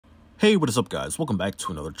Hey, what is up guys? Welcome back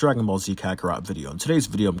to another Dragon Ball Z Kakarot video. In today's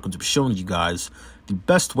video, I'm going to be showing you guys the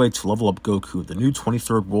best way to level up Goku, the new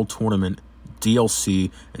 23rd World Tournament DLC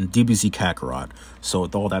and DBZ Kakarot. So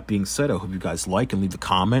with all that being said, I hope you guys like and leave a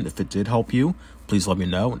comment. If it did help you, please let me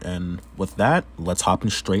know. And with that, let's hop in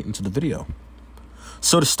straight into the video.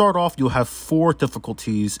 So to start off, you'll have 4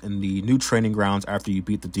 difficulties in the new training grounds after you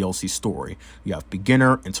beat the DLC story. You have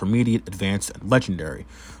Beginner, Intermediate, Advanced, and Legendary.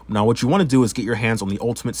 Now what you want to do is get your hands on the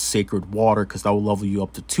Ultimate Sacred Water, because that will level you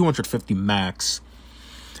up to 250 max.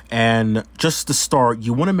 And just to start,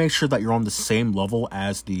 you want to make sure that you're on the same level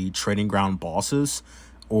as the training ground bosses,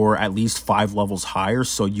 or at least 5 levels higher,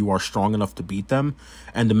 so you are strong enough to beat them.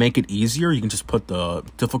 And to make it easier, you can just put the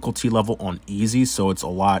difficulty level on easy, so it's a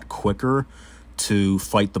lot quicker to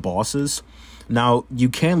fight the bosses. Now, you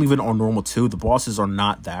can leave it on normal too. The bosses are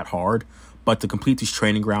not that hard, but to complete these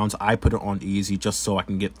training grounds, I put it on easy just so I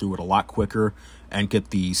can get through it a lot quicker and get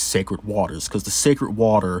the sacred waters, because the sacred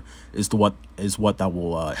water is what that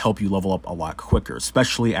will help you level up a lot quicker,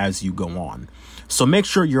 especially as you go on. So make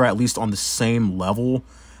sure you're at least on the same level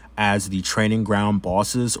as the training ground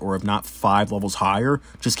bosses, or if not 5 levels higher.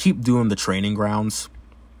 Just keep doing the training grounds.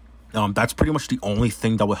 That's pretty much the only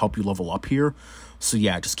thing that will help you level up here. So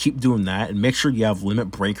yeah, just keep doing that, and make sure you have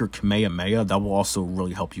Limit Breaker Kamehameha. That will also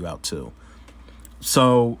really help you out too.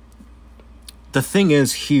 So the thing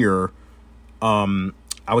is here, I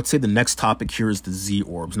would say the next topic here is the Z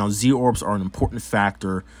Orbs. Now Z Orbs are an important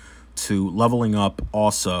factor to leveling up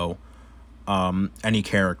also any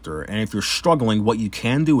character. And if you're struggling, what you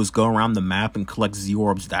can do is go around the map and collect Z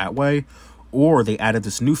Orbs that way. Or they added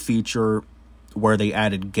this new feature where they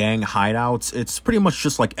added gang hideouts. It's pretty much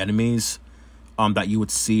just like enemies that you would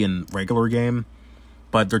see in regular game,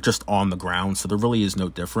 but they're just on the ground, so there really is no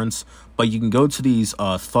difference. But you can go to these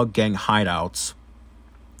thug gang hideouts,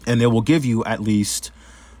 and they will give you at least,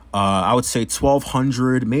 I would say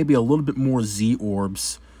 1,200, maybe a little bit more Z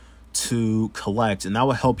Orbs to collect, and that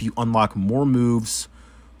will help you unlock more moves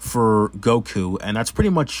for Goku, and that's pretty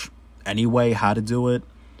much anyway how to do it.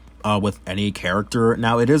 With any character.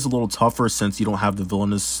 Now, it is a little tougher since you don't have the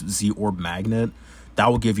villainous Z Orb Magnet. That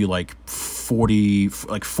will give you like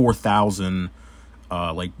 4,000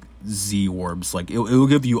 like Z Orbs. Like it will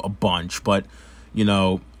give you a bunch, but you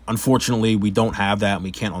know, unfortunately, we don't have that, and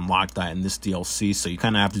we can't unlock that in this DLC. So you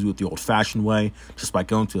kind of have to do it the old-fashioned way, just by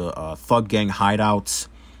going to thug gang hideouts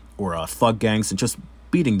or thug gangs and just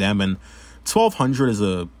beating them. And 1,200 is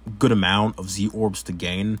a good amount of Z Orbs to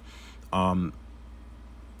gain.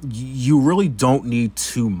 You really don't need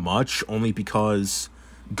too much, only because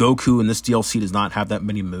Goku in this DLC does not have that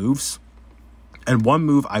many moves. And one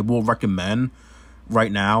move I will recommend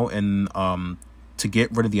right now, and to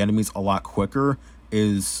get rid of the enemies a lot quicker,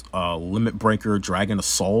 is Limit Breaker Dragon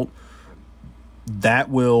Assault. That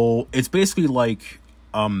will, it's basically like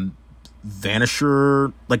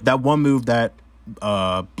Vanisher, like that one move that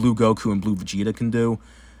Blue Goku and Blue Vegeta can do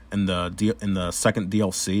in the second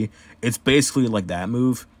DLC. It's basically like that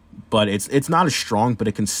move, but it's not as strong, but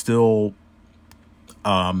it can still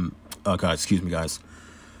excuse me guys,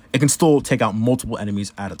 it can still take out multiple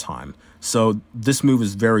enemies at a time. So this move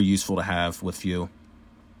is very useful to have with you,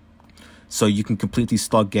 so you can complete these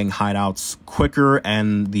thug gang hideouts quicker,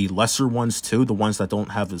 and the lesser ones too, the ones that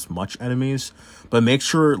don't have as much enemies. But make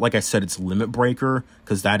sure, like I said, it's Limit Breaker,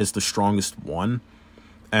 because that is the strongest one.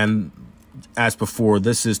 And as before,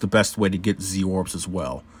 this is the best way to get Z Orbs as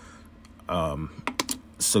well.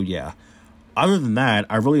 So yeah, other than that,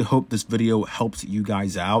 I really hope this video helped you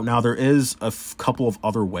guys out. Now, there is a couple of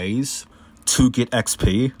other ways to get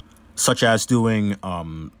XP, such as doing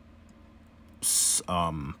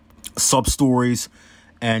sub-stories,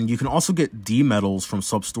 and you can also get D-medals from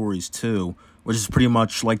sub-stories too, which is pretty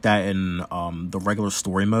much like that in the regular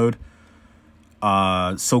story mode.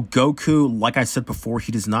 So Goku, like I said before,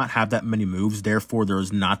 he does not have that many moves, therefore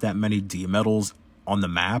there's not that many D-medals on the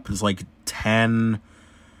map. There's like 10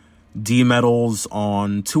 D-medals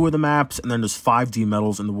on 2 of the maps, and then there's 5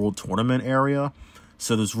 D-medals in the World Tournament area,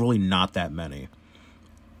 so there's really not that many.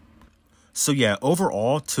 So yeah,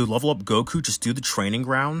 overall, to level up Goku, just do the training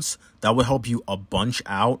grounds. That will help you a bunch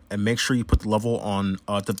out, and make sure you put the level on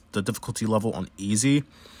the difficulty level on easy.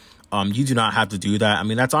 You do not have to do that. I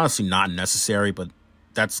mean, that's honestly not necessary, but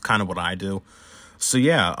that's kind of what I do. So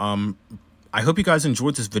yeah, I hope you guys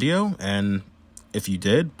enjoyed this video, and if you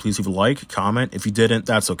did, please leave a like, comment. If you didn't,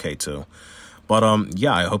 that's okay too. But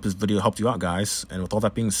yeah, I hope this video helped you out, guys. And with all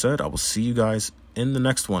that being said, I will see you guys in the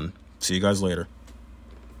next one. See you guys later.